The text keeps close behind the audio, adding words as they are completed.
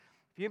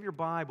you have your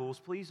Bibles,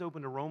 please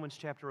open to Romans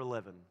chapter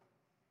 11.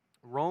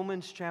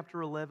 Romans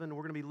chapter 11,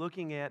 we're going to be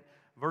looking at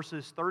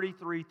verses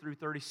 33 through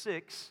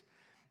 36.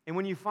 And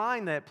when you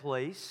find that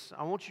place,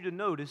 I want you to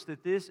notice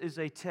that this is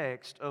a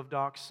text of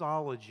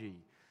doxology.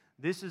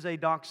 This is a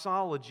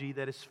doxology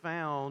that is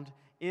found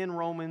in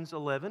Romans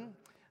 11.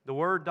 The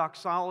word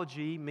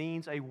doxology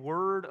means a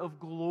word of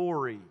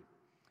glory.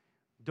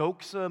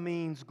 Doxa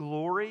means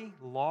glory,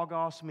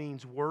 logos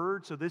means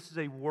word, so this is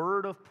a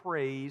word of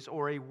praise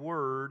or a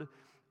word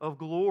of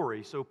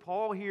glory. So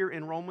Paul here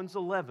in Romans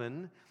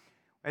 11,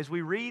 as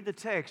we read the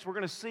text, we're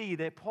going to see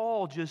that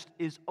Paul just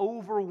is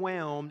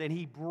overwhelmed and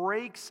he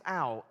breaks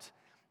out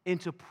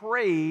into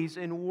praise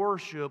and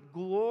worship,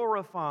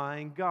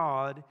 glorifying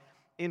God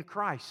in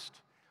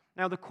Christ.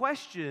 Now the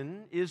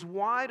question is,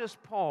 why does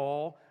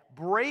Paul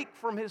break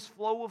from his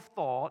flow of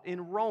thought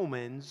in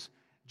Romans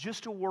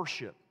just to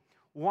worship?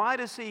 Why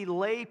does he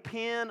lay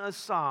pen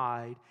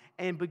aside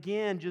and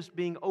begin just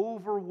being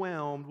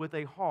overwhelmed with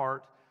a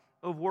heart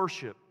of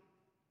worship?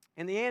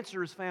 And the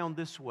answer is found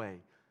this way.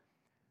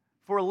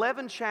 For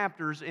 11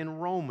 chapters in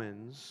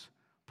Romans,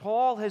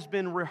 Paul has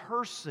been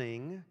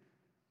rehearsing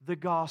the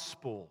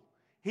gospel.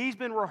 He's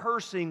been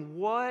rehearsing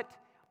what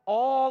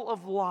all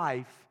of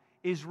life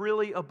is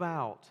really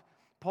about.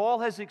 Paul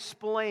has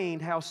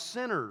explained how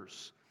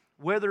sinners,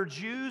 whether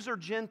Jews or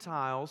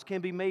Gentiles,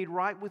 can be made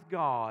right with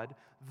God,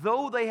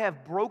 though they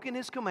have broken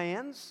His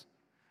commands,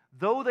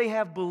 though they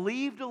have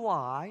believed a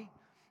lie,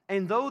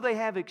 and though they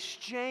have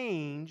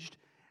exchanged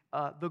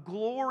the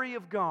glory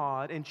of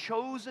God and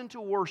chosen to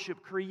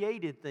worship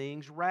created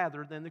things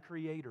rather than the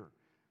Creator.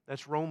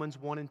 That's Romans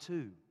 1 and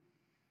 2.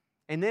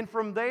 And then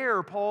from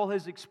there, Paul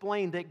has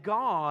explained that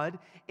God,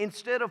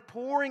 instead of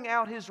pouring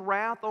out His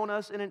wrath on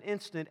us in an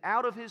instant,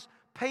 out of His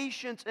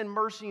patience and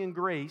mercy and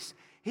grace,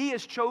 He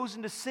has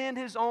chosen to send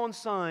His own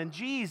Son,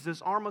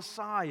 Jesus, our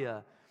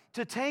Messiah,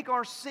 to take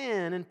our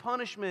sin and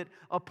punishment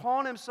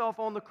upon Himself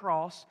on the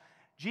cross.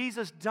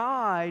 Jesus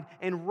died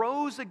and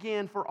rose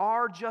again for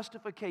our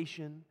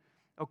justification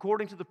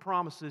according to the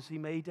promises He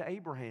made to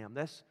Abraham.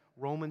 That's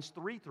Romans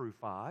 3 through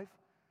 5.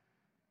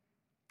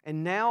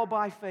 And now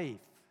by faith,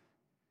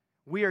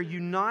 we are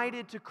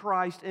united to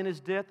Christ in His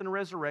death and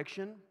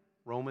resurrection,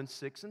 Romans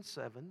 6 and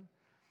 7.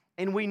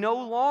 And we no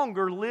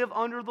longer live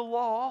under the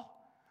law,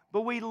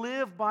 but we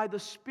live by the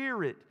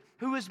Spirit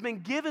who has been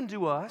given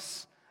to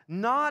us,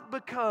 not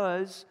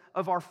because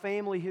of our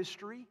family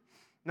history,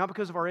 not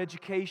because of our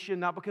education,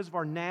 not because of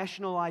our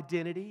national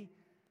identity,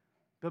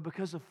 but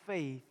because of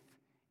faith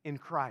in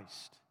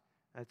Christ.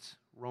 That's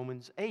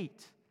Romans 8.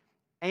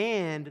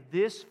 And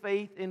this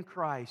faith in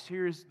Christ,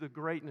 here's the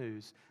great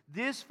news.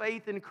 This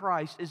faith in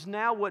Christ is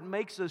now what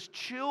makes us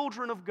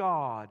children of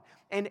God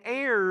and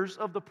heirs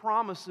of the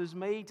promises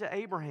made to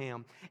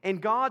Abraham.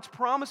 And God's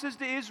promises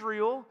to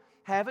Israel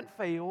haven't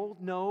failed.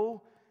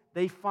 No,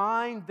 they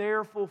find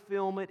their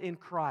fulfillment in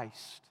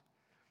Christ.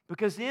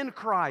 Because in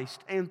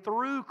Christ and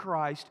through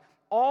Christ,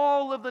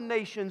 all of the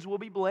nations will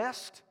be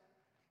blessed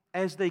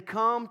as they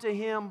come to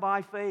Him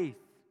by faith.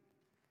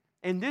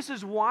 And this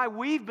is why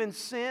we've been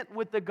sent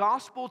with the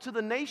gospel to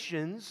the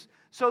nations,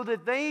 so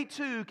that they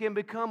too can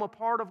become a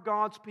part of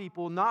God's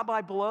people, not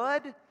by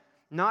blood,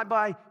 not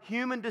by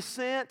human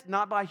descent,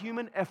 not by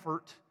human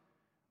effort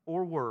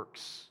or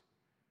works,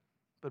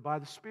 but by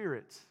the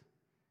Spirit.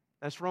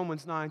 That's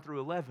Romans 9 through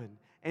 11.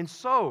 And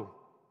so,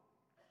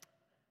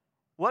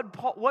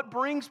 what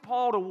brings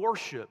Paul to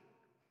worship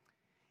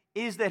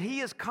is that he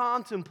has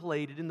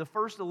contemplated in the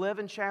first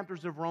 11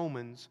 chapters of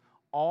Romans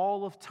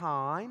all of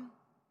time,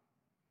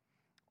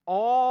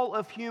 all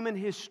of human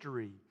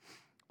history,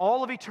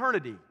 all of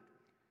eternity,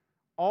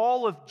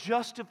 all of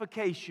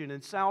justification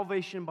and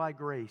salvation by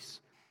grace,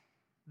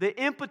 the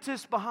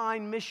impetus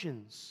behind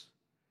missions,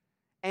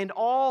 and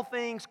all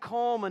things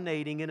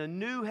culminating in a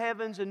new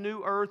heavens and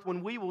new earth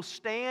when we will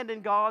stand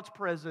in God's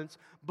presence,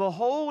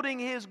 beholding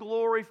His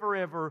glory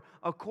forever,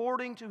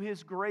 according to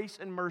His grace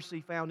and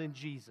mercy found in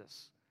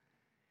Jesus.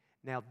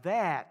 Now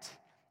that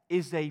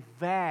is a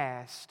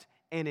vast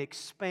and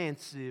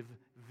expansive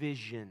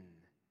vision.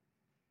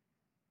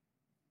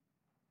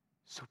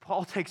 So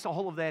Paul takes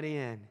all of that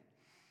in,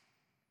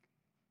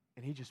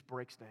 and he just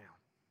breaks down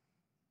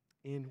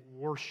in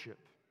worship.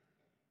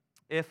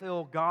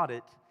 F.L.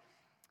 Goddard,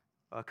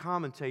 a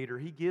commentator,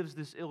 he gives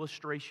this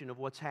illustration of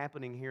what's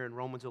happening here in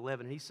Romans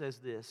 11. He says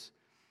this: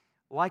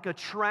 like a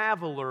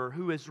traveler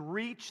who has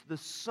reached the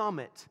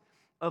summit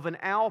of an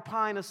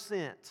alpine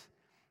ascent,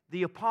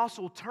 the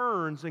apostle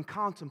turns and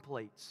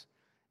contemplates.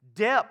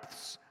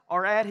 Depths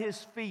are at his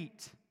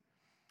feet,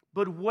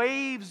 but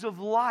waves of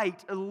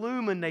light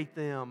illuminate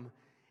them,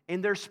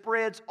 and there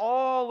spreads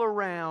all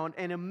around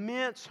an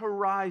immense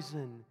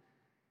horizon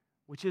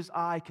which his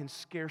eye can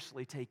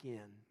scarcely take in.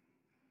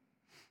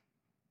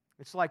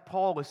 It's like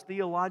Paul is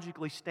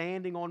theologically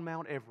standing on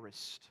Mount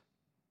Everest,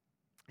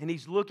 and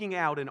he's looking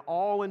out in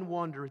awe and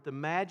wonder at the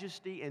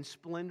majesty and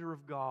splendor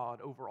of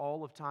God over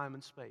all of time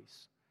and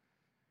space.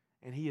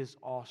 And he is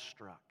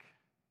awestruck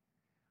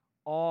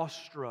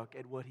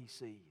at what he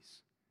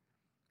sees.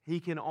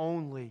 He can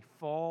only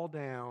fall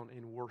down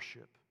and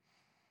worship.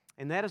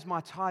 And that is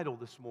my title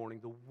this morning,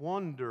 the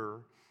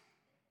wonder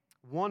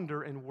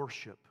and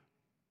worship.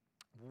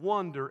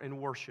 Wonder and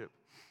worship.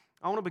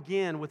 I want to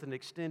begin with an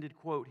extended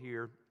quote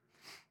here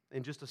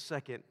in just a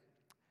second.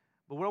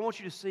 But what I want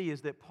you to see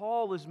is that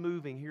Paul is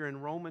moving here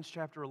in Romans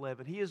chapter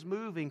 11. He is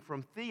moving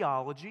from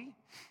theology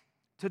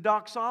to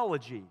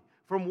doxology,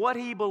 from what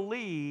he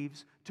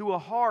believes to a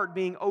heart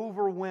being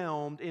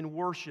overwhelmed in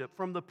worship,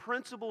 from the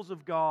principles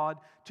of God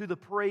to the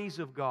praise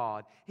of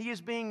God. He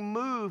is being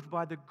moved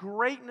by the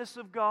greatness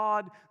of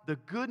God, the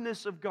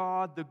goodness of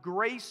God, the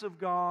grace of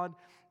God,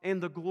 and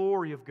the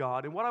glory of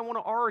God. And what I want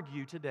to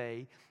argue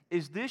today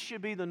is this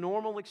should be the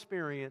normal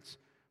experience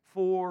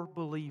for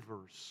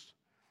believers.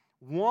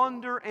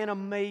 Wonder and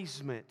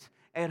amazement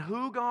at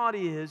who God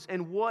is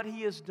and what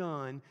He has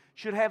done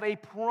should have a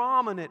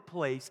prominent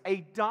place, a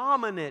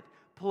dominant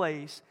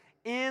place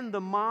in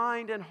the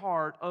mind and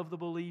heart of the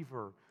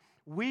believer.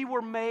 We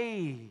were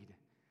made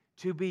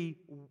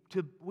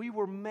we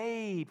were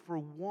made for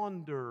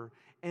wonder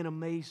and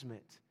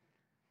amazement.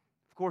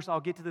 Of course,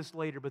 I'll get to this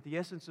later, but the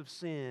essence of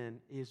sin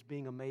is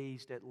being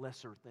amazed at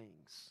lesser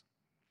things.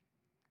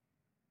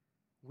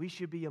 We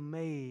should be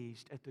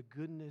amazed at the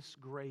goodness,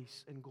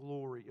 grace, and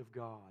glory of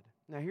God.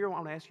 Now, here I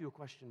want to ask you a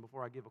question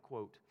before I give a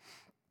quote.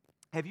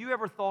 Have you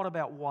ever thought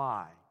about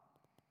why?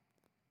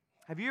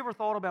 Have you ever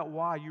thought about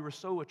why you were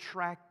so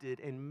attracted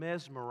and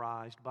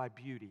mesmerized by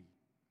beauty?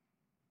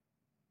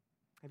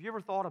 Have you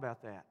ever thought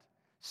about that?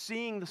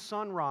 Seeing the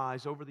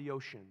sunrise over the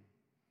ocean,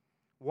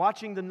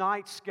 watching the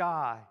night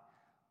sky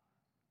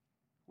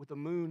with the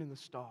moon and the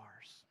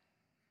stars,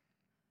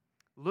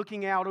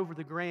 looking out over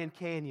the Grand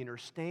Canyon or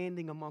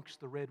standing amongst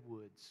the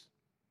redwoods,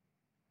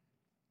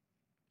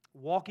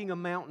 walking a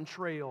mountain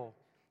trail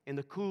in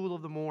the cool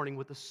of the morning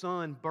with the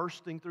sun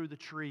bursting through the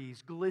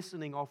trees,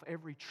 glistening off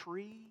every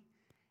tree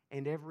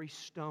and every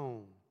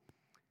stone,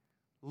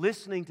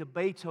 listening to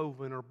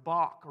Beethoven or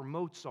Bach or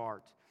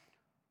Mozart,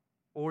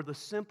 or the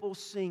simple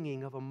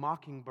singing of a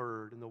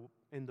mockingbird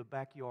in the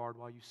backyard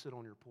while you sit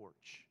on your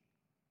porch.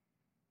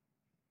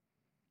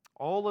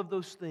 All of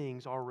those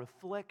things are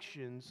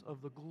reflections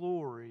of the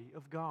glory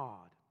of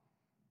God.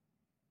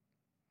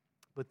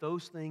 But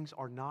those things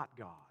are not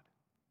God.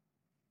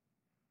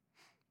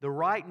 The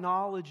right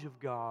knowledge of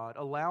God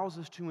allows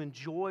us to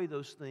enjoy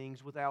those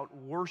things without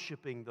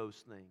worshiping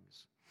those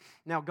things.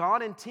 Now,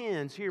 God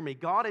intends, hear me,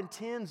 God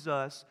intends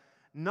us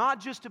not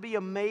just to be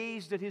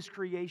amazed at His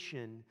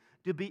creation,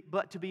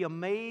 but to be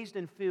amazed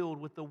and filled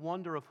with the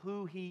wonder of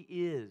who He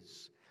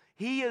is.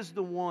 He is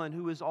the one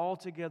who is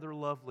altogether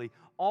lovely,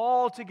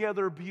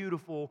 altogether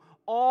beautiful,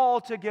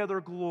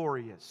 altogether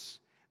glorious.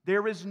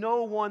 There is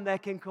no one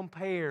that can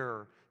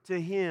compare to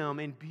Him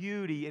in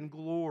beauty and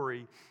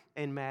glory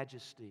and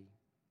majesty.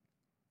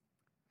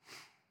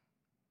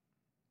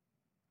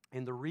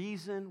 And the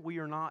reason we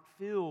are not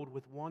filled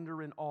with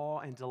wonder and awe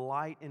and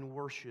delight and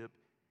worship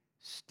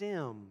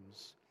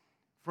stems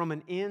from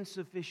an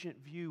insufficient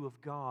view of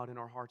God in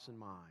our hearts and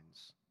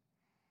minds.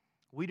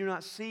 We do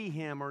not see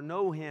Him or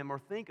know Him or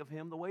think of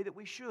Him the way that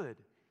we should.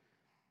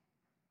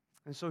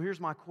 And so here's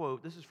my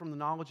quote. This is from The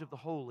Knowledge of the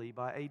Holy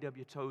by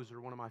A.W.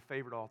 Tozer, one of my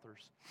favorite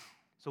authors.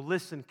 So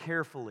listen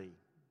carefully.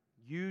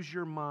 Use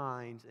your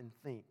minds and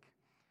think.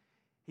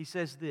 He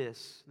says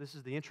this. This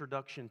is the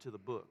introduction to the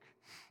book.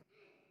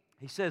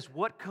 He says,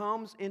 what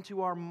comes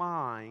into our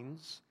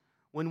minds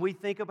when we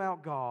think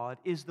about God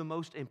is the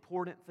most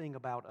important thing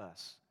about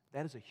us.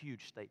 That is a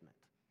huge statement.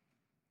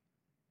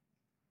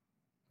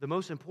 The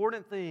most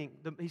important thing,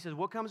 he says,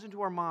 what comes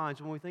into our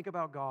minds when we think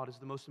about God is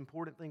the most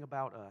important thing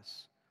about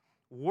us.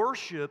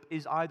 Worship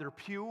is either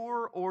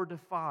pure or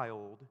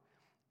defiled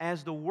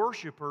as the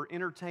worshiper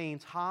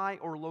entertains high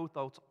or low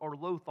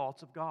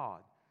thoughts of God.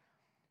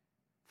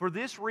 For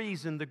this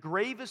reason, the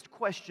gravest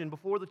question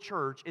before the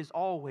church is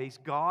always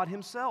God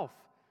Himself.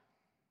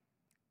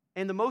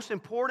 And the most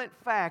important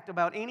fact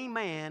about any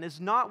man is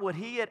not what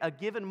he at a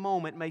given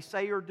moment may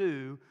say or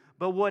do,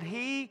 but what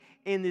he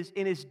in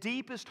his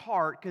deepest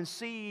heart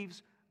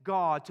conceives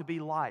God to be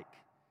like.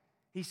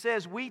 He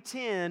says we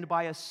tend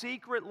by a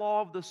secret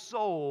law of the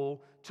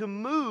soul to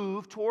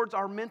move towards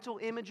our mental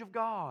image of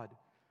God.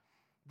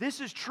 This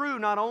is true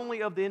not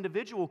only of the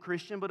individual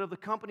Christian, but of the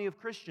company of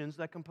Christians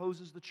that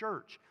composes the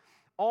church.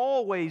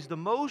 Always the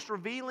most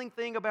revealing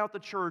thing about the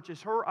church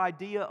is her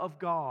idea of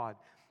God,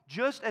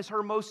 just as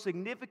her most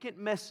significant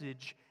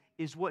message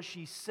is what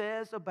she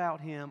says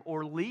about Him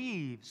or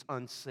leaves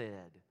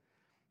unsaid.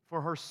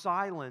 For her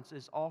silence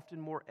is often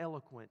more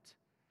eloquent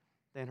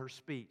than her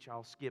speech.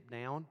 I'll skip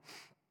down.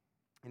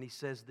 And he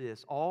says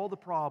this, all the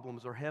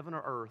problems of heaven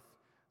or earth,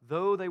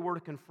 though they were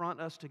to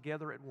confront us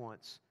together at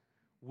once,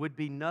 would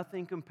be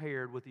nothing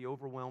compared with the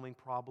overwhelming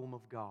problem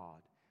of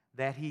God.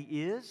 That He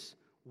is,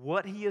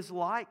 what He is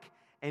like,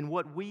 and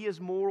what we as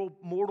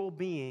mortal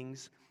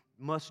beings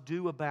must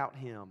do about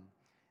Him.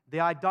 The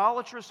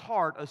idolatrous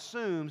heart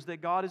assumes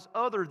that God is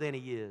other than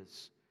He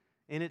is,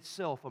 in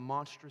itself a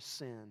monstrous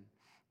sin,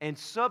 and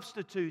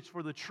substitutes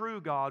for the true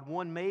God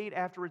one made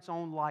after its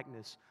own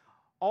likeness.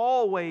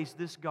 Always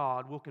this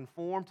God will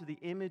conform to the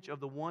image of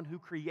the one who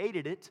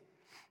created it,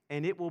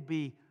 and it will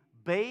be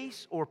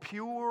base or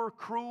pure,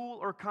 cruel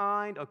or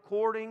kind,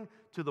 according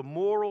to the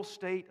moral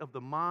state of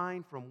the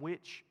mind from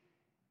which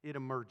it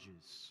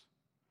emerges.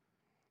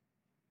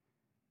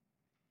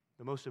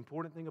 The most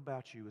important thing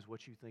about you is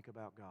what you think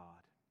about God.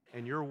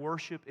 And your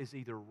worship is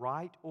either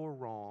right or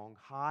wrong,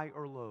 high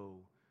or low,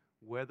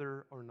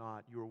 whether or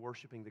not you are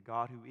worshiping the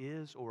God who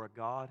is or a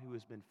God who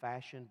has been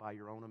fashioned by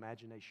your own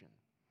imagination.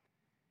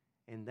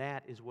 And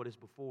that is what is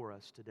before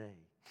us today.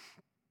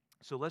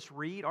 So let's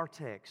read our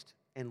text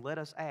and let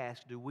us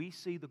ask, do we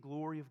see the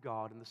glory of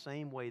God in the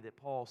same way that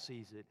Paul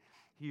sees it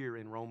here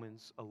in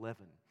Romans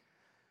 11?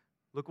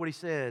 Look what he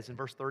says in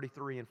verse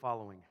 33 and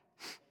following.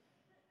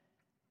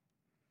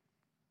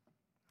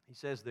 He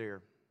says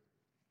there,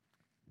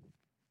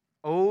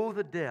 "Oh,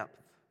 the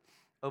depth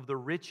of the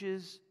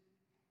riches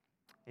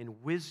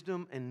and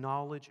wisdom and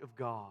knowledge of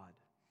God.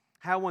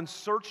 How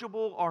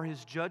unsearchable are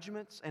His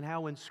judgments and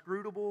how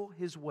inscrutable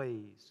His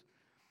ways.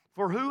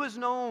 For who has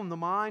known the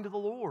mind of the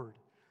Lord?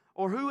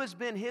 Or who has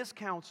been His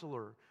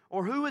counselor?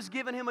 Or who has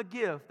given Him a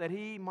gift that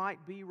He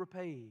might be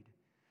repaid?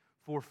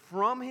 For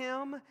from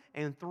Him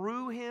and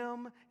through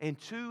Him and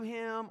to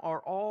Him are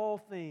all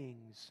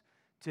things.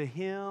 To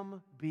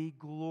Him be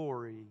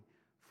glory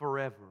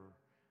forever.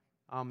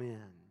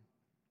 Amen."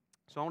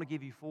 So I want to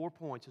give you 4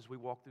 points as we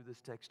walk through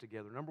this text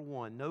together. Number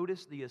one,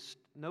 notice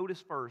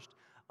first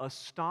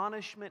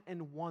astonishment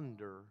and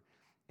wonder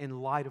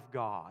in light of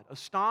God.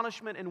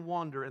 Astonishment and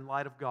wonder in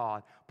light of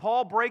God.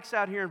 Paul breaks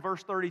out here in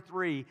verse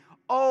 33,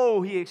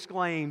 "Oh," he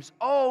exclaims,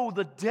 "oh,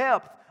 the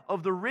depth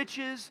of the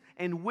riches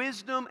and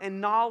wisdom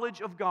and knowledge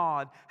of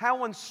God.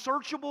 How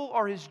unsearchable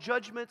are His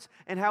judgments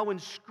and how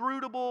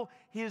inscrutable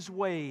His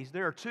ways."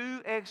 There are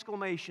 2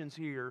 exclamations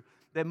here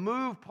that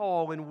move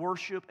Paul in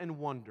worship and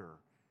wonder.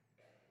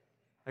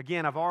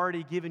 Again, I've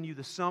already given you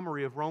the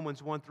summary of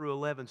Romans 1 through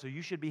 11, so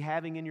you should be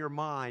having in your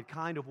mind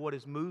kind of what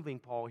is moving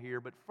Paul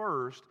here. But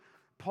first,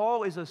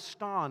 Paul is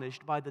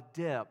astonished by the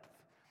depth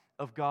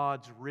of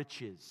God's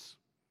riches.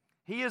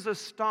 He is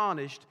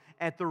astonished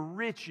at the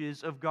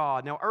riches of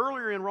God. Now,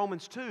 earlier in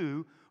Romans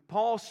 2,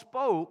 Paul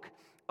spoke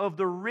of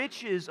the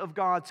riches of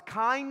God's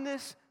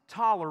kindness,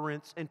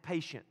 tolerance, and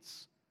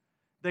patience.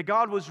 That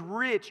God was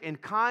rich in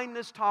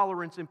kindness,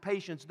 tolerance, and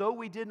patience, though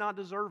we did not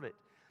deserve it.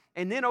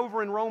 And then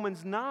over in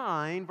Romans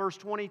 9, verse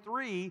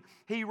 23,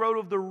 he wrote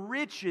of the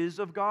riches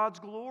of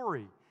God's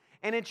glory.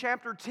 And in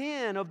chapter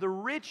 10, of the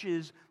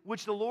riches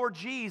which the Lord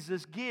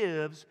Jesus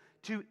gives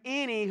to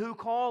any who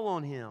call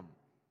on Him.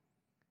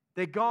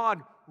 That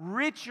God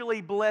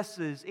richly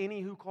blesses any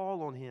who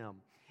call on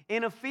Him.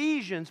 In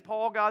Ephesians,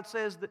 Paul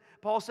says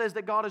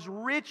that God is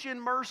rich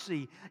in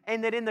mercy,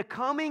 and that in the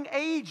coming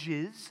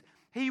ages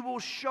He will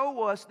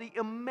show us the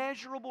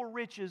immeasurable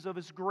riches of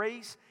His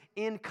grace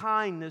in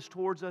kindness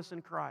towards us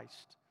in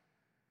Christ.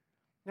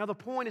 Now the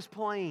point is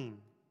plain.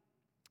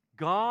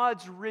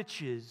 God's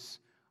riches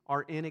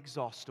are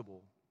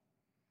inexhaustible.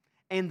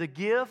 And the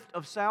gift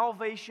of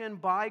salvation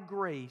by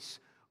grace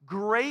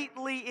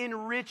greatly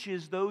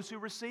enriches those who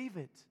receive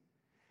it.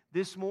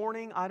 This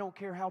morning, I don't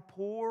care how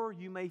poor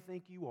you may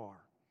think you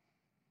are.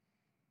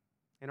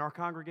 In our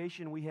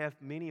congregation, we have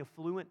many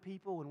affluent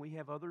people and we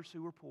have others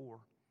who are poor.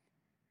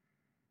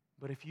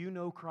 But if you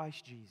know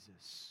Christ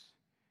Jesus,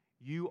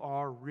 you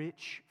are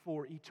rich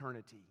for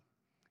eternity.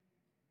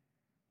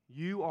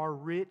 You are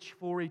rich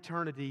for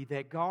eternity.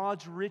 That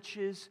God's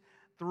riches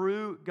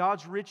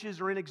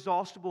are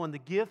inexhaustible, and the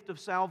gift of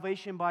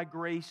salvation by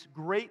grace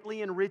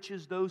greatly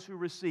enriches those who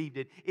received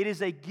it. It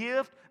is a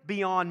gift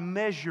beyond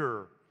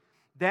measure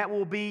that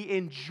will be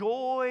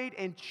enjoyed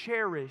and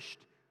cherished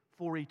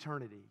for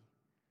eternity.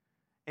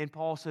 And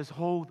Paul says,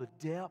 "Oh, the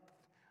depth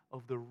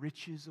of the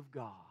riches of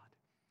God."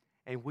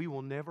 And we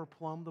will never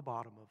plumb the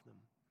bottom of them.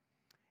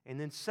 And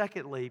then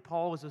secondly,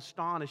 Paul is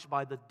astonished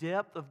by the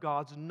depth of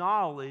God's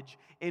knowledge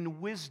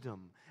and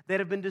wisdom that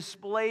have been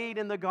displayed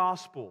in the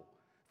gospel.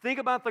 Think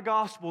about the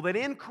gospel, that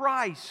in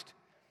Christ,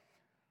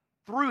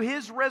 through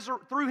His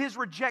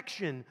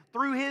rejection,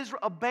 through His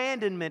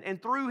abandonment,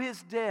 and through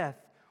His death,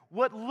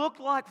 what looked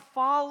like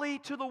folly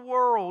to the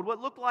world, what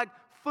looked like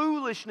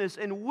foolishness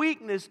and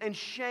weakness and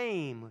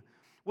shame,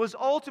 was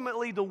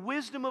ultimately the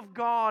wisdom of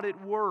God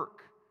at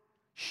work,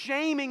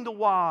 shaming the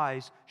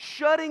wise,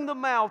 shutting the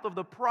mouth of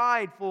the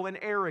prideful and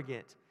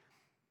arrogant,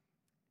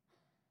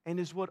 and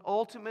is what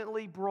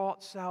ultimately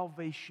brought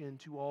salvation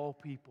to all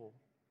people.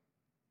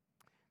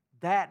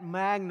 That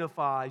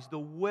magnifies the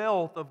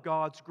wealth of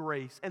God's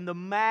grace and the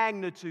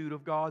magnitude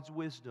of God's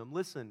wisdom.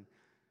 Listen,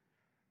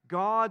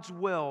 God's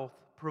wealth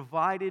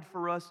provided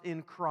for us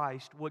in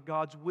Christ what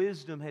God's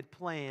wisdom had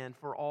planned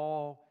for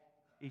all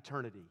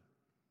eternity.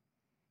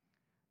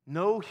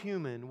 No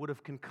human would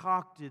have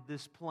concocted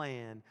this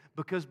plan,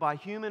 because by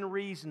human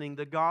reasoning,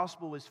 the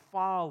gospel is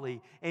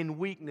folly and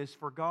weakness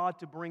for God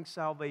to bring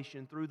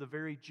salvation through the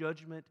very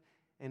judgment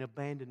and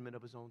abandonment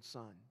of His own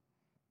Son.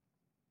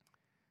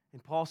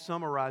 And Paul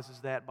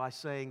summarizes that by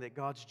saying that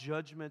God's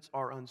judgments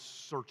are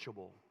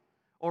unsearchable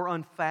or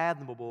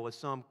unfathomable, as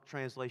some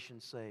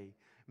translations say,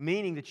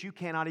 meaning that you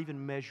cannot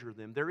even measure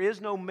them. There is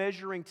no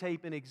measuring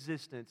tape in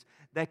existence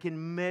that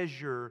can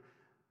measure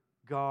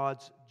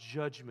God's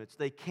judgments.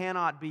 They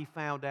cannot be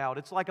found out.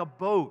 It's like a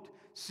boat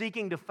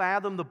seeking to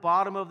fathom the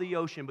bottom of the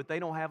ocean, but they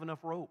don't have enough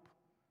rope.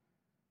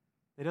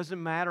 It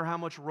doesn't matter how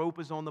much rope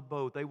is on the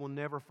boat, they will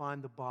never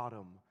find the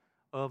bottom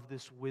of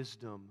this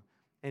wisdom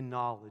and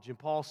knowledge. And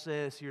Paul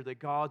says here that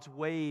God's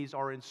ways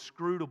are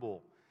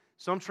inscrutable.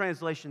 Some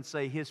translations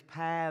say His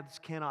paths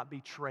cannot be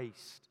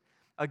traced.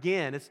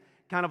 Again, it's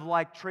kind of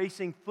like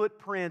tracing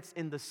footprints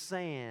in the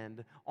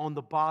sand on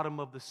the bottom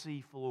of the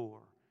sea floor.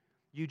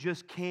 You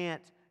just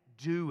can't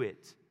do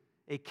it.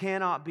 It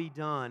cannot be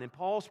done. And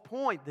Paul's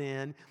point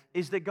then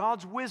is that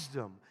God's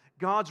wisdom,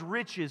 God's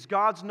riches,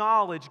 God's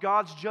knowledge,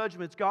 God's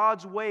judgments,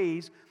 God's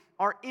ways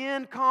are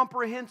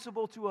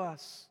incomprehensible to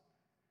us.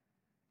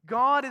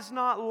 God is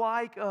not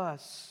like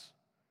us.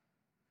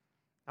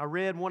 I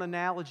read one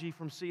analogy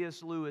from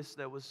C.S. Lewis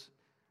that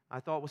I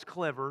thought was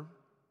clever.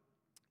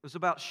 It was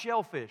about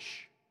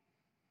shellfish.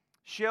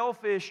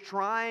 Shellfish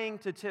trying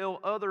to tell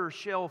other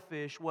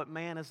shellfish what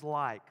man is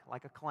like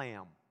a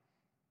clam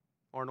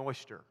or an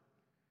oyster.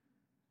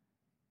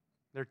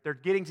 They're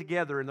getting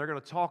together and they're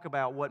going to talk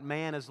about what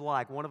man is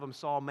like. One of them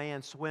saw a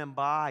man swim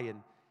by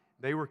and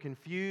they were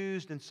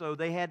confused, and so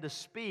they had to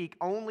speak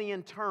only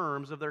in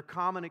terms of their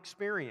common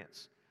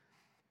experience.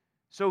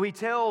 So he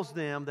tells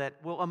them that,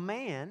 well, a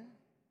man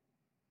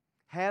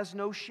has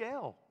no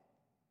shell.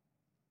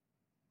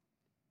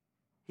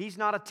 He's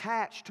not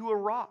attached to a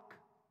rock.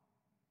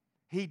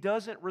 He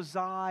doesn't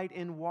reside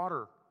in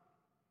water.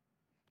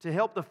 To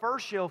help the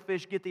first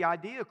shellfish get the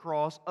idea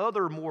across,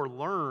 other more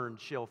learned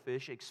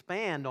shellfish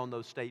expand on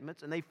those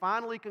statements, and they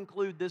finally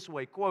conclude this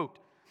way, quote,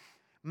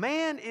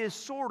 "Man is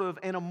sort of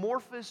an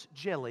amorphous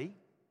jelly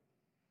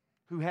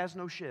who has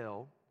no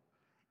shell,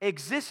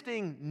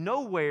 existing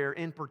nowhere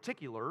in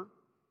particular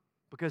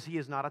because he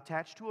is not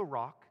attached to a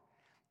rock,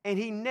 and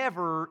he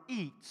never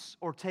eats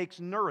or takes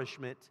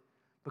nourishment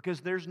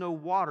because there's no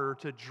water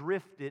to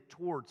drift it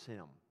towards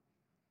him."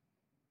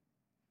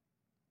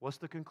 What's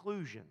the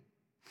conclusion?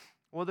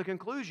 Well, the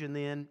conclusion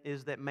then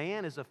is that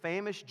man is a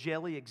famished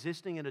jelly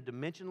existing in a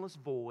dimensionless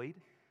void.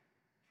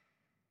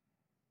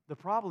 The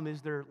problem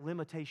is there are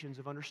limitations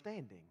of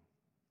understanding.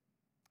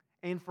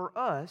 And for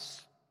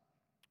us,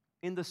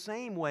 in the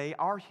same way,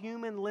 our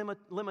human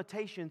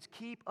limitations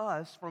keep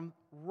us from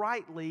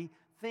rightly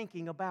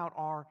thinking about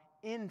our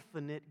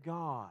infinite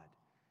God.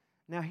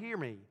 Now hear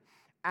me.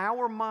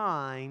 Our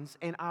minds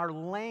and our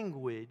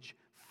language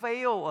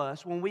fail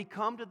us when we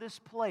come to this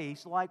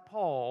place like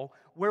Paul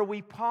where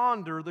we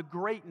ponder the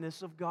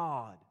greatness of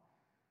God.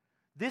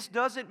 This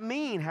doesn't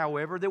mean,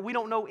 however, that we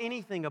don't know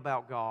anything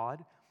about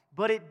God,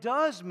 but it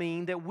does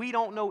mean that we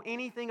don't know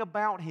anything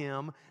about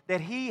Him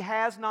that He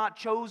has not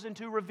chosen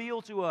to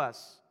reveal to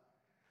us.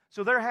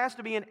 So there has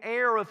to be an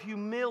air of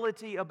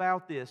humility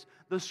about this.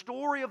 The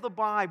story of the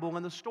Bible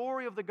and the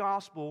story of the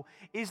gospel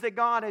is that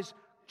God has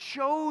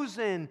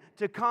chosen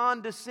to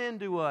condescend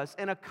to us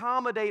and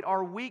accommodate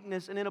our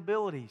weakness and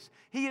inabilities.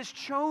 He has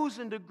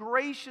chosen to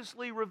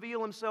graciously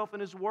reveal Himself in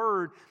His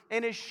Word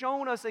and has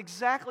shown us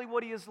exactly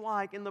what He is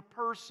like in the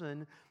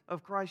person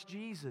of Christ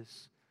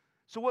Jesus.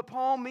 So what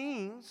Paul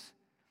means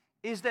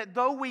is that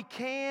though we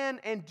can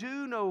and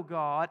do know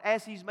God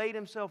as He's made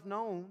Himself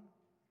known,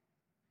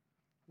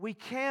 we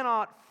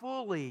cannot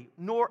fully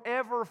nor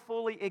ever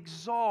fully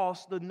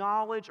exhaust the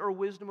knowledge or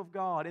wisdom of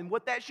God. And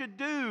what that should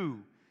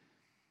do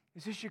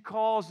is it should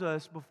cause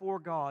us before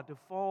God to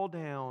fall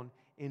down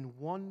in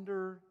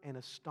wonder and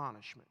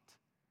astonishment,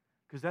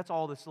 because that's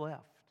all that's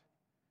left.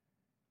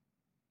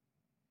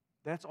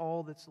 That's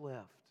all that's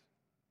left.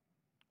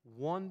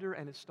 Wonder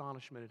and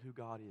astonishment at who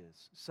God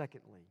is.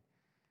 Secondly,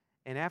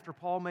 and after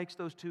Paul makes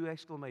those two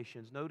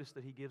exclamations, notice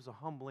that he gives a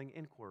humbling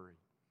inquiry.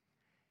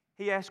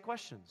 He asks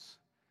questions.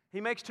 He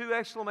makes two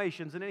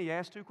exclamations and then he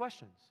asks two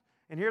questions.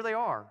 And here they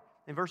are.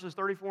 In verses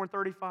 34 and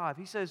 35,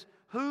 he says,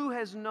 "Who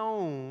has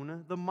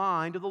known the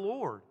mind of the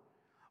Lord?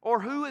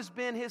 Or who has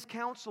been His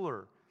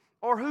counselor?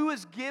 Or who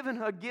has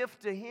given a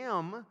gift to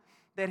Him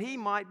that He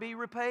might be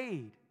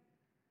repaid?"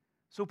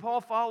 So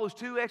Paul follows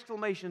two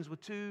exclamations with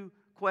two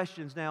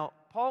questions. Now,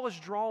 Paul is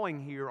drawing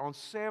here on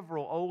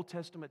several Old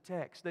Testament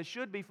texts that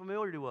should be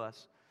familiar to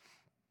us,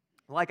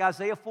 like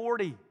Isaiah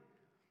 40,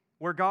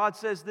 where God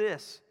says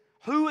this,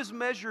 "Who has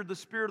measured the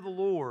Spirit of the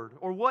Lord?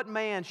 Or what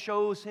man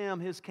shows Him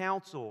His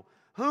counsel?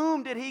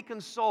 Whom did He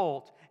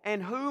consult,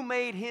 and who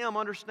made Him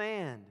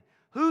understand?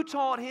 Who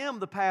taught Him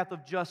the path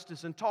of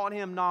justice and taught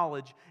Him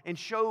knowledge and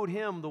showed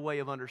Him the way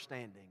of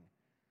understanding?"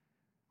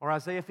 Or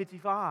Isaiah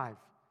 55,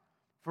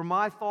 "For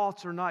my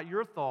thoughts are not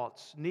your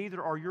thoughts,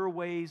 neither are your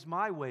ways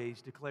my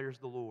ways, declares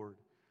the Lord.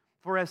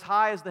 For as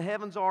high as the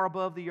heavens are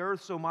above the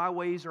earth, so my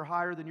ways are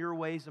higher than your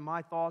ways and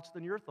my thoughts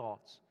than your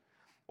thoughts."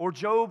 Or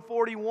Job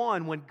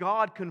 41, when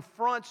God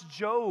confronts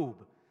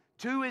Job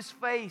to his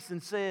face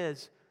and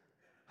says,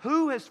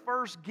 "Who has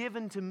first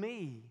given to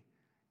me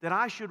that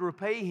I should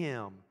repay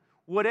him?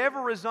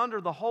 Whatever is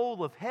under the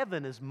whole of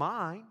heaven is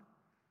mine."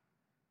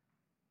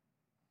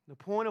 The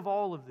point of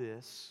all of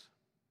this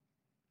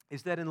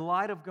is that in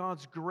light of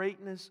God's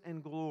greatness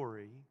and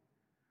glory,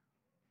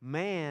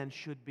 man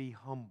should be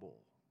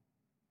humble.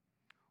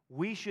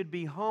 we should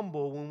be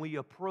humble when we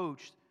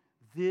approach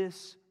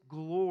this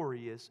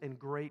glorious and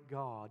great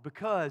God,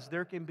 because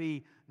there can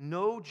be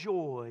no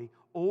joy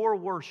or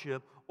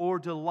worship or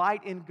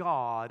delight in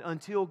God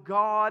until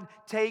God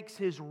takes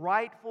His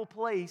rightful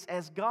place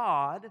as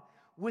God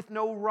with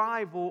no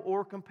rival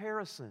or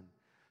comparison.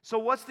 So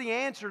what's the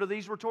answer to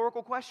these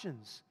rhetorical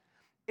questions?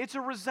 It's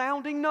a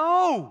resounding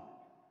no.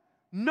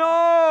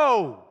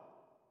 No!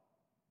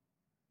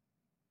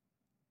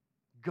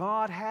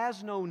 God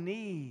has no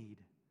need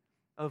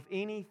of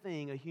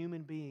anything a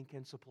human being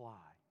can supply.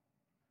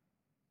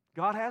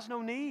 God has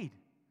no need.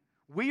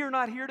 We are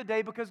not here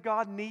today because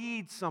God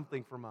needs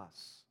something from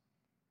us.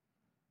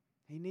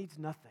 He needs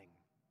nothing.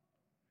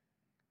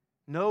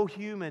 No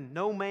human,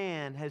 no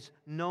man has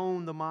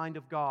known the mind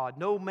of God.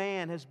 No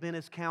man has been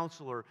His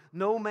counselor.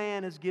 No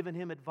man has given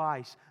Him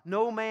advice.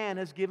 No man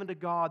has given to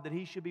God that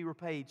He should be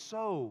repaid.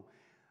 So,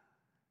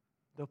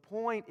 the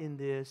point in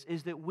this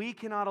is that we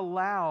cannot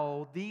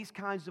allow these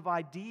kinds of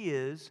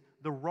ideas,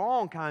 the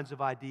wrong kinds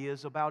of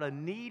ideas about a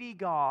needy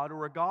God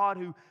or a God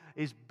who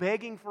is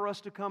begging for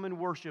us to come and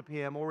worship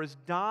Him or is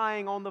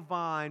dying on the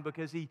vine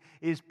because He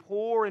is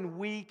poor and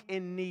weak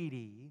and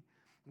needy.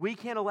 We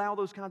can't allow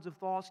those kinds of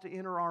thoughts to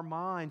enter our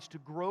minds, to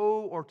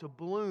grow or to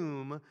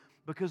bloom,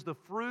 because the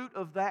fruit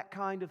of that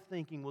kind of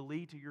thinking will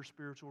lead to your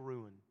spiritual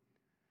ruin.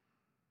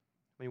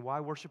 I mean,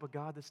 why worship a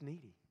God that's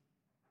needy?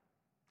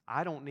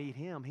 I don't need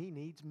Him, He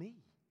needs me.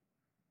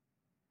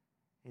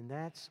 And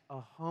that's a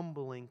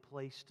humbling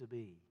place to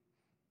be.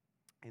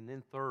 And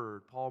then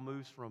third, Paul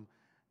moves from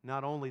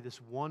not only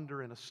this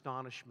wonder and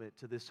astonishment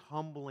to this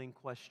humbling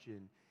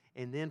question,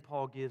 and then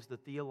Paul gives the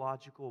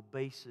theological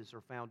basis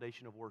or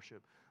foundation of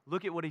worship.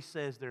 Look at what he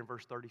says there in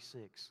verse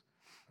 36.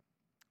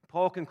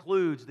 Paul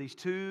concludes these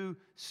two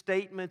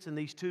statements and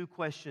these two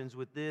questions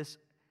with this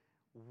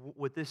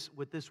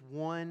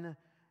one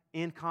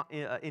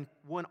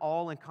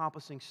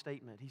all-encompassing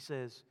statement. He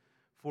says,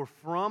 "For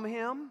from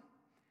Him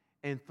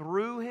and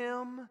through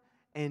Him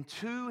and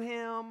to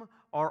Him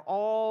are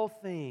all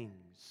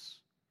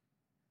things."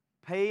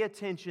 Pay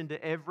attention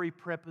to every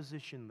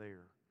preposition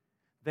there.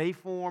 They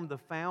form the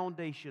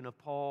foundation of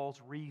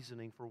Paul's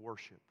reasoning for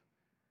worship.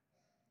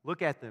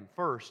 Look at them.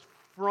 First,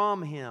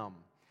 from Him.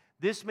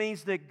 This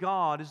means that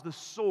God is the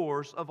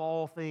source of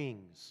all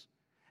things.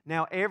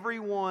 Now,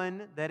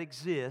 everyone that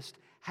exists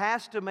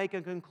has to make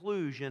a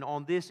conclusion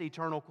on this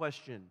eternal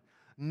question.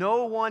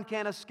 No one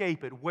can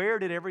escape it. Where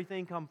did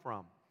everything come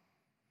from?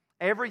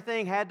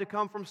 Everything had to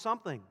come from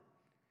something.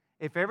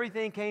 If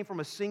everything came from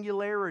a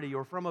singularity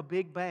or from a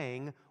big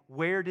bang,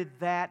 where did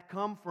that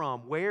come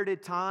from? Where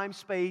did time,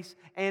 space,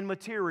 and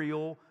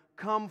material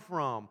come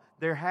from?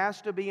 There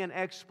has to be an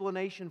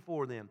explanation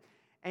for them.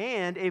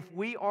 And if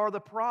we are the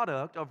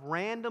product of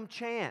random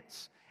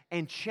chance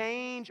and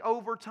change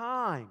over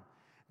time,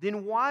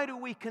 then why do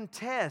we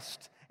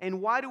contest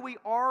and why do we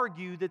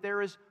argue that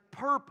there is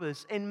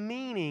purpose and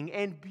meaning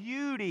and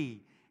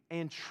beauty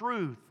and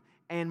truth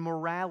and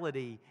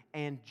morality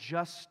and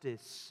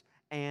justice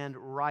and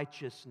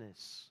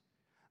righteousness?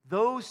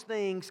 Those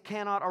things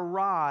cannot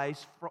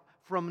arise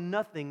from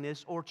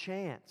nothingness or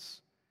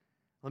chance.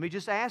 Let me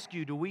just ask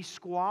you, do we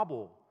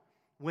squabble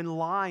when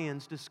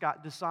lions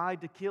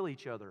decide to kill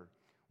each other?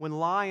 When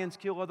lions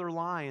kill other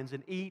lions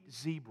and eat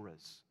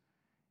zebras?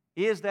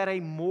 Is that a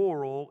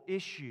moral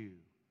issue?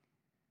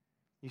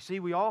 You see,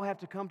 we all have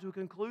to come to a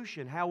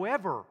conclusion.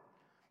 However,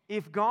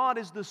 if God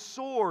is the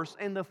source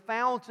and the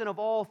fountain of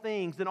all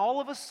things, then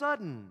all of a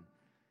sudden,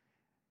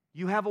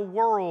 you have a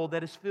world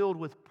that is filled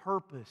with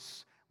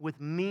purpose, with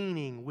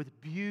meaning,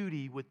 with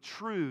beauty, with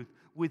truth,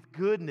 with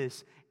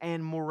goodness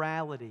and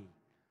morality.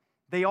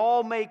 They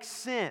all make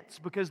sense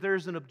because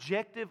there's an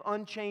objective,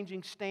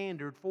 unchanging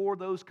standard for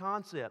those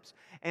concepts.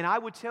 And I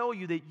would tell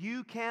you that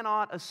you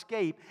cannot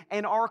escape,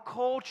 and our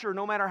culture,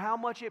 no matter how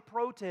much it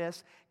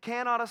protests,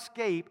 cannot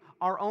escape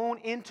our own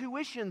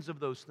intuitions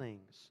of those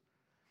things.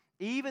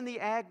 Even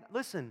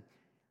listen,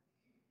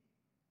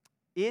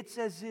 it's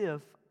as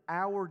if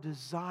our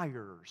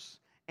desires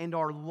and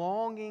our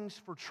longings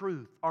for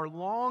truth, our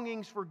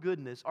longings for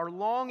goodness, our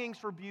longings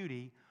for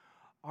beauty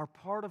are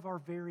part of our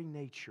very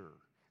nature.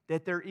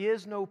 That there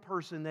is no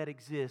person that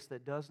exists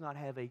that does not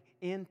have an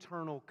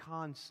internal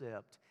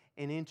concept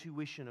and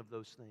intuition of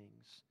those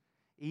things.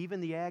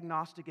 Even the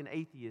agnostic and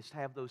atheist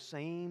have those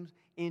same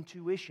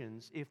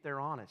intuitions if they're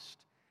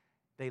honest.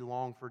 They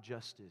long for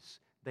justice.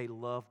 They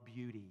love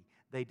beauty.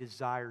 They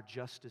desire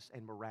justice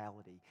and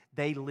morality.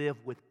 They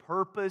live with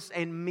purpose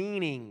and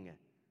meaning.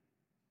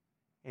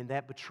 And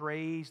that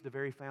betrays the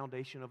very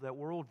foundation of that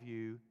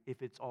worldview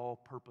if it's all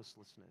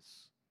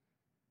purposelessness.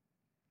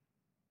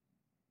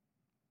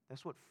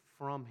 That's what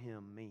from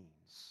Him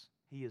means.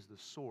 He is the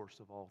source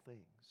of all things.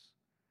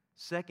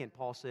 Second,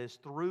 Paul says,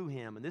 through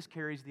Him. And this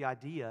carries the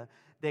idea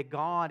that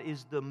God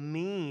is the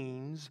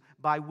means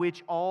by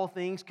which all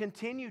things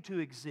continue to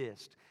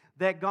exist.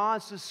 That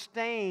God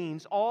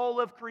sustains all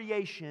of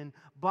creation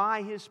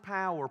by His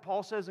power.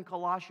 Paul says in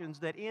Colossians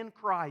that in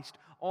Christ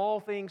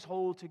all things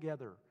hold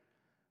together.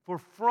 For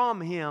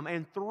from Him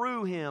and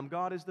through Him,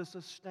 God is the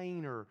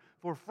sustainer.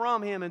 For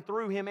from Him and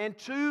through Him and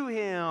to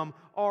Him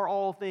are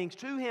all things.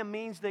 To Him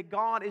means that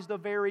God is the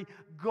very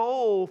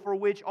goal for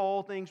which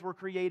all things were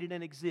created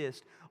and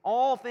exist.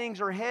 All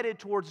things are headed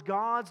towards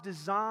God's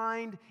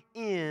designed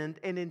end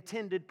and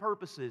intended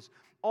purposes.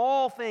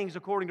 All things,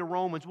 according to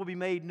Romans, will be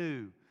made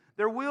new.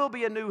 There will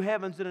be a new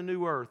heavens and a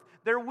new earth.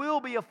 There will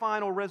be a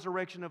final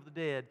resurrection of the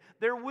dead.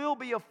 There will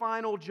be a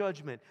final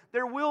judgment.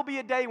 There will be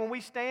a day when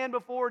we stand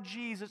before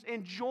Jesus,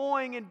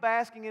 enjoying and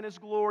basking in His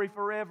glory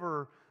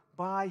forever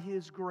by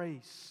His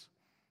grace.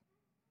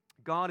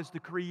 God is the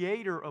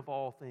creator of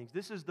all things.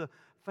 This is the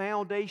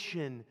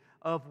foundation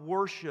of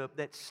worship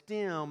that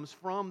stems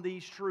from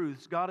these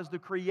truths. God is the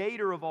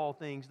creator of all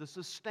things, the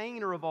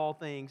sustainer of all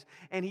things,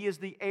 and He is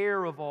the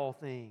heir of all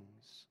things.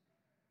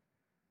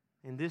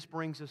 And this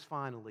brings us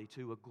finally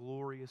to a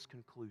glorious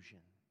conclusion.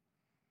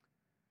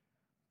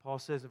 Paul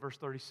says in verse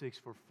 36,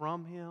 "For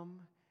from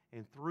Him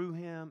and through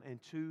Him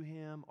and to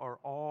Him are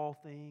all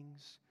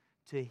things.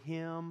 To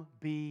Him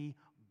be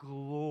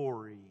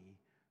glory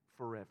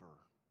forever."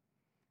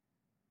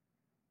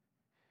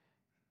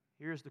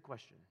 Here's the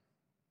question.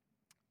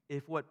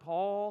 If what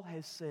Paul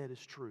has said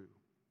is true,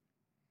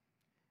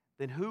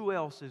 then who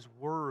else is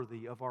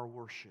worthy of our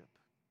worship?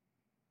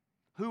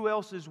 Who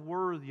else is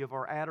worthy of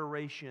our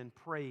adoration,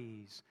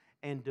 praise,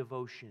 and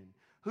devotion?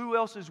 Who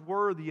else is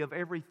worthy of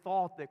every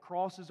thought that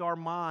crosses our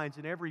minds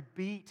and every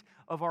beat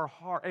of our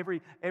heart,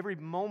 every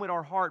moment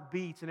our heart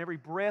beats and every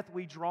breath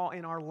we draw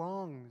in our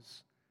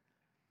lungs?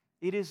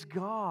 It is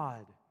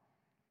God.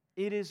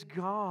 It is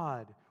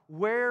God.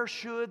 Where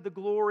should the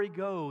glory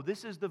go?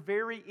 This is the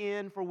very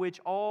end for which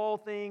all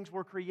things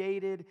were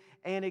created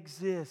and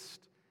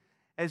exist.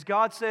 As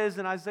God says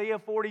in Isaiah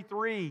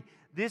 43,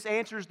 this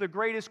answers the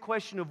greatest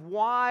question of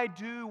why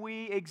do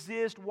we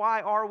exist?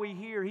 Why are we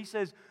here? He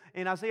says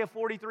in Isaiah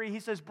 43, He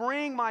says,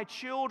 "Bring my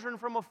children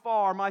from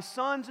afar, my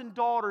sons and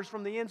daughters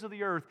from the ends of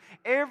the earth,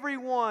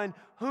 everyone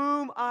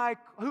who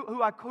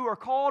are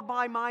called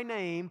by my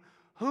name,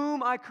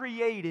 whom I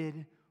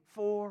created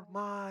for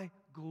my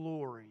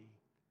glory."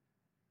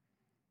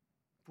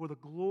 For the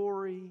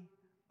glory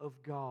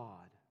of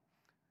God.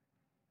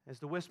 As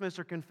the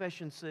Westminster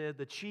Confession said,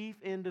 the chief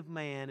end of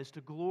man is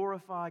to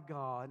glorify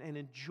God and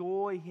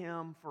enjoy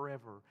Him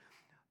forever.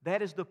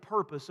 That is the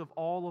purpose of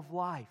all of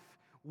life.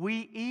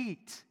 We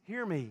eat.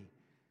 Hear me.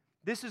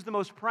 This is the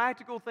most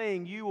practical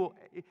thing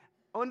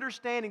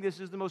understanding this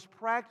is the most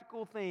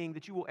practical thing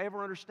that you will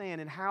ever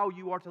understand in how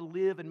you are to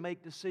live and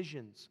make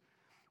decisions.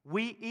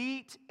 We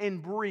eat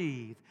and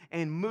breathe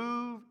and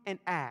move and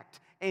act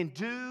and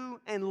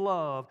do and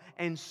love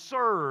and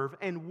serve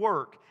and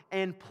work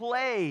and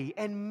play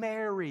and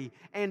marry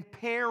and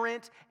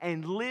parent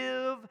and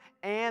live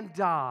and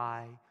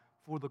die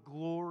for the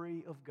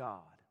glory of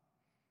God.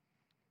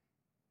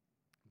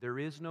 There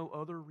is no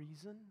other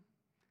reason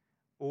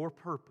or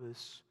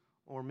purpose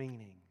or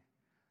meaning,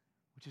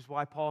 which is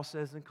why Paul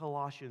says in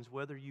Colossians,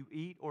 whether you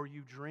eat or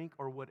you drink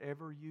or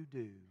whatever you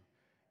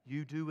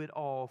do it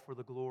all for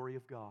the glory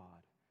of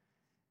God.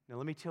 Now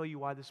let me tell you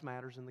why this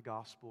matters in the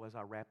gospel as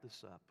I wrap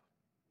this up.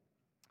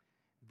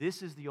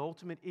 This is the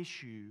ultimate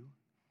issue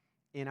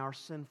in our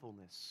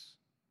sinfulness.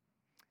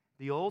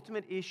 The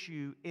ultimate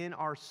issue in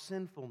our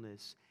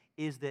sinfulness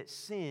is that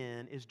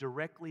sin is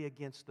directly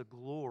against the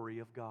glory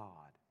of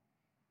God.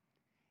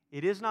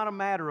 It is not a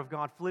matter of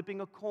God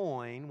flipping a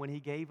coin when He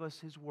gave us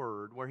His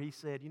word, where He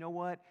said, you know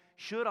what,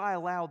 should I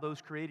allow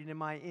those created in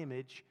my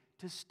image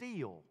to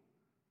steal?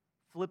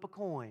 Flip a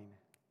coin.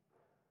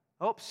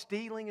 Oh,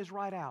 stealing is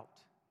right out.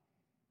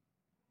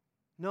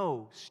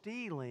 No,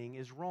 stealing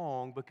is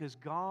wrong because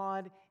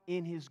God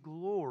in His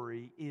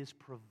glory is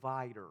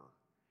provider.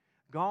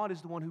 God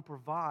is the one who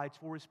provides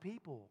for His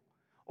people.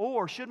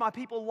 Or should my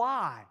people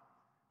lie?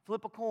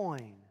 Flip a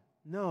coin.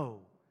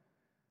 No.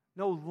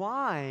 No,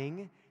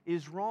 lying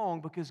is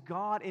wrong because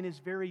God in His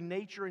very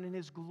nature and in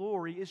His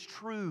glory is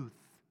truth.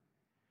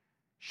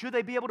 Should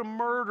they be able to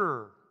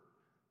murder?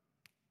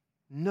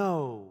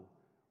 No.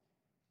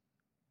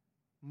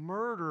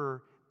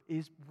 Murder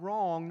is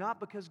wrong,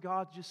 not because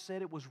God just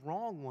said it was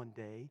wrong one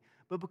day,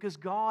 but because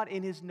God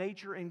in His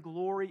nature and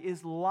glory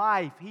is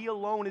life. He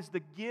alone is the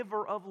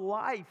giver of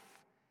life.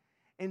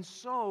 And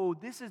so,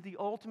 this is the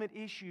ultimate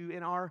issue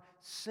in our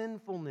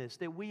sinfulness,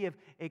 that we have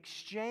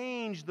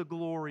exchanged the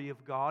glory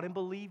of God and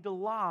believed a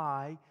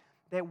lie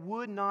that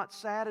would not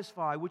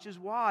satisfy, which is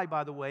why,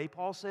 by the way,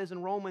 Paul says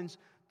in Romans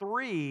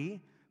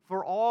 3,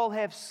 "For all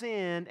have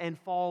sinned and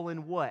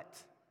fallen"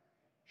 what?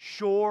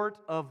 Short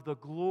of the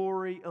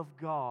glory of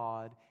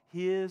God,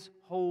 His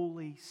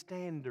holy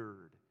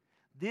standard.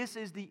 This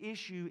is the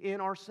issue in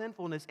our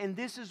sinfulness. And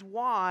this is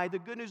why the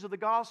good news of the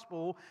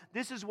gospel,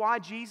 this is why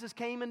Jesus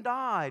came and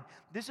died.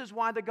 This is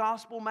why the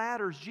gospel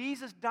matters.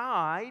 Jesus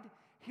died,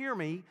 hear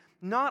me,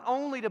 not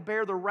only to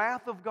bear the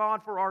wrath of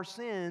God for our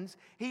sins,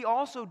 He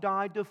also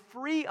died to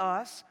free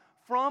us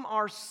from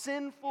our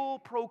sinful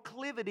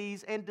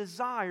proclivities and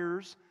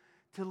desires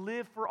to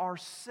live for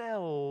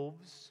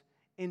ourselves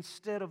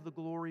instead of the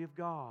glory of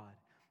God.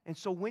 And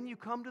so when you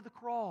come to the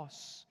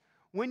cross,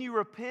 When you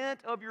repent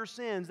of your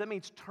sins, that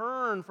means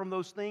turn from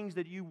those things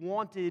that you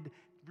wanted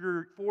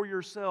for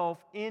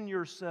yourself, in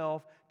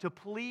yourself, to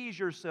please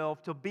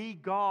yourself, to be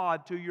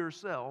God to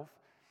yourself.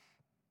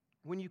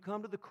 When you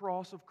come to the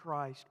cross of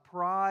Christ,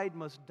 pride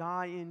must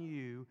die in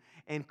you,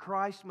 and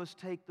Christ must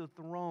take the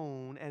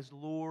throne as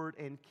Lord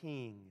and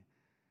King.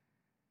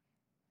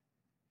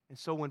 And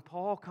so when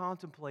Paul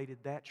contemplated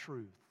that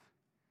truth,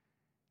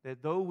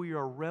 that though we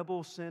are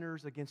rebel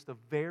sinners against the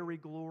very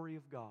glory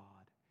of God,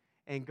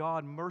 and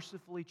God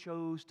mercifully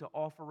chose to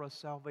offer us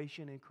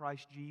salvation in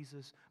Christ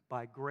Jesus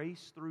by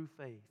grace through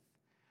faith,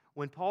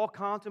 when Paul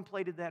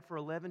contemplated that for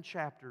 11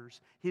 chapters,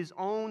 his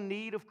own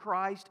need of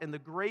Christ and the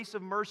grace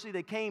of mercy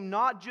that came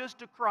not just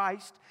to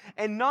Christ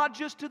and not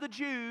just to the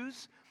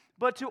Jews,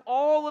 but to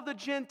all of the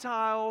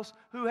Gentiles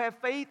who have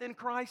faith in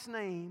Christ's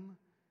name,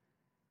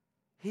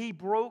 he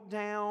broke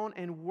down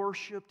and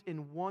worshiped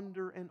in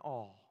wonder and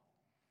awe.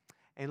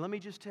 And let me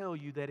just tell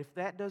you that if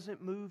that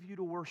doesn't move you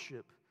to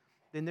worship,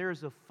 then there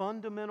is a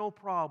fundamental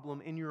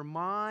problem in your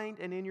mind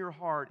and in your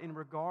heart in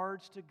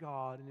regards to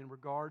God and in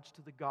regards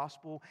to the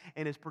gospel,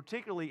 and is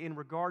particularly in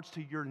regards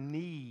to your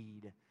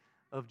need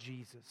of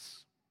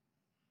Jesus.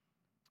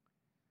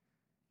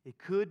 It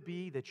could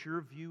be that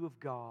your view of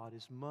God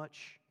is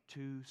much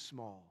too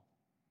small.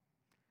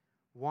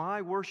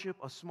 Why worship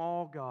a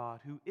small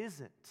God who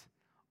isn't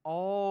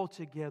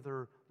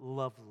altogether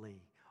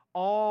lovely,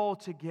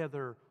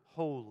 altogether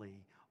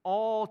holy,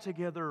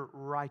 altogether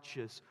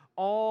righteous,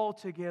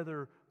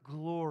 altogether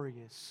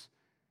glorious,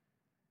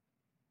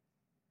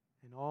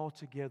 and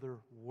altogether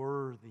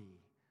worthy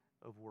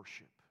of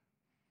worship?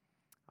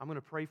 I'm going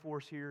to pray for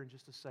us here in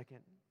just a second.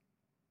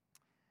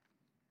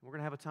 We're going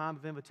to have a time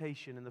of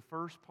invitation, and the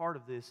first part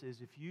of this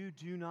is if you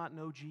do not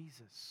know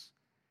Jesus,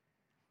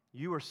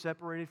 you are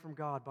separated from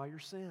God by your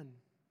sin.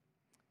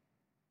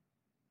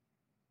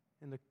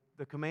 And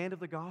the command of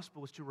the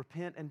gospel is to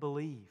repent and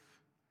believe,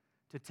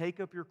 to take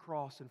up your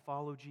cross and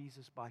follow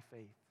Jesus by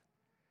faith.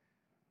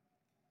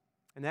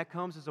 And that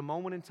comes as a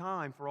moment in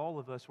time for all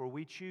of us where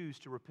we choose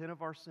to repent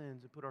of our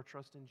sins and put our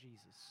trust in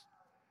Jesus.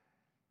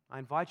 I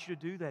invite you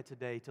to do that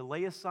today, to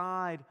lay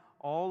aside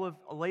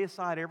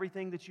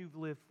everything that you've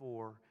lived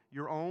for,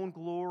 your own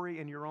glory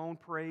and your own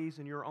praise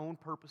and your own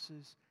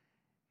purposes,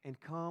 and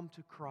come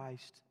to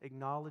Christ,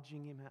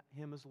 acknowledging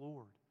Him as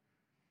Lord.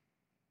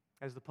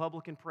 As the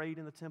publican prayed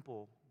in the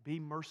temple, "Be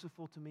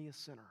merciful to me, a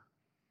sinner."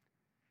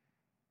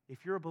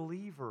 If you're a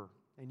believer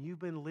and you've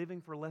been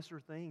living for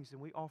lesser things, then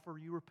we offer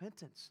you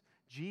repentance.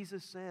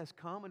 Jesus says,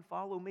 "Come and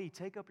follow me.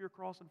 Take up your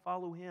cross and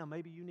follow Him."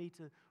 Maybe you need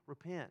to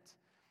repent.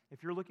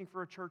 If you're looking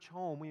for a church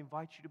home, we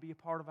invite you to be a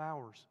part of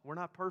ours. We're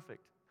not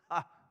perfect.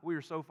 We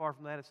are so far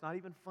from that, it's not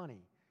even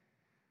funny.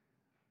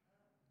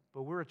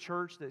 But we're a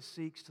church that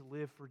seeks to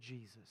live for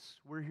Jesus.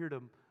 We're here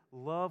to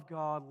love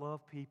God,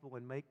 love people,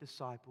 and make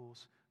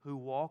disciples who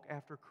walk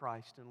after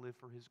Christ and live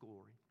for His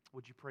glory.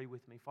 Would you pray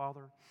with me?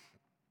 Father,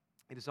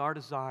 it is our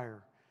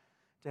desire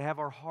to have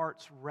our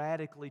hearts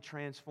radically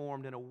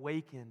transformed and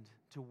awakened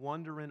to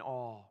wonder and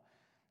awe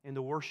in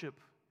the worship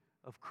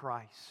of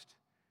Christ.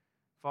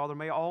 Father,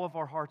 may all of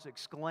our hearts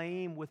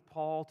exclaim with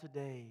Paul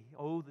today,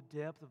 "Oh, the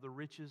depth of the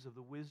riches of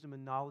the wisdom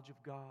and knowledge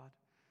of God."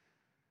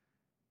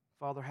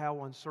 Father,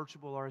 how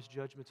unsearchable are His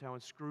judgments, how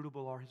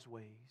inscrutable are His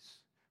ways.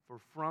 For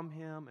from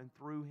Him and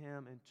through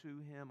Him and to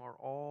Him are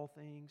all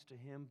things. To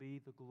Him be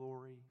the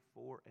glory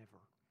forever.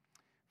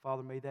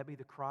 Father, may that be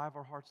the cry of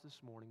our hearts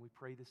this morning. We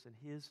pray this in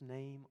His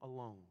name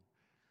alone.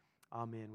 Amen.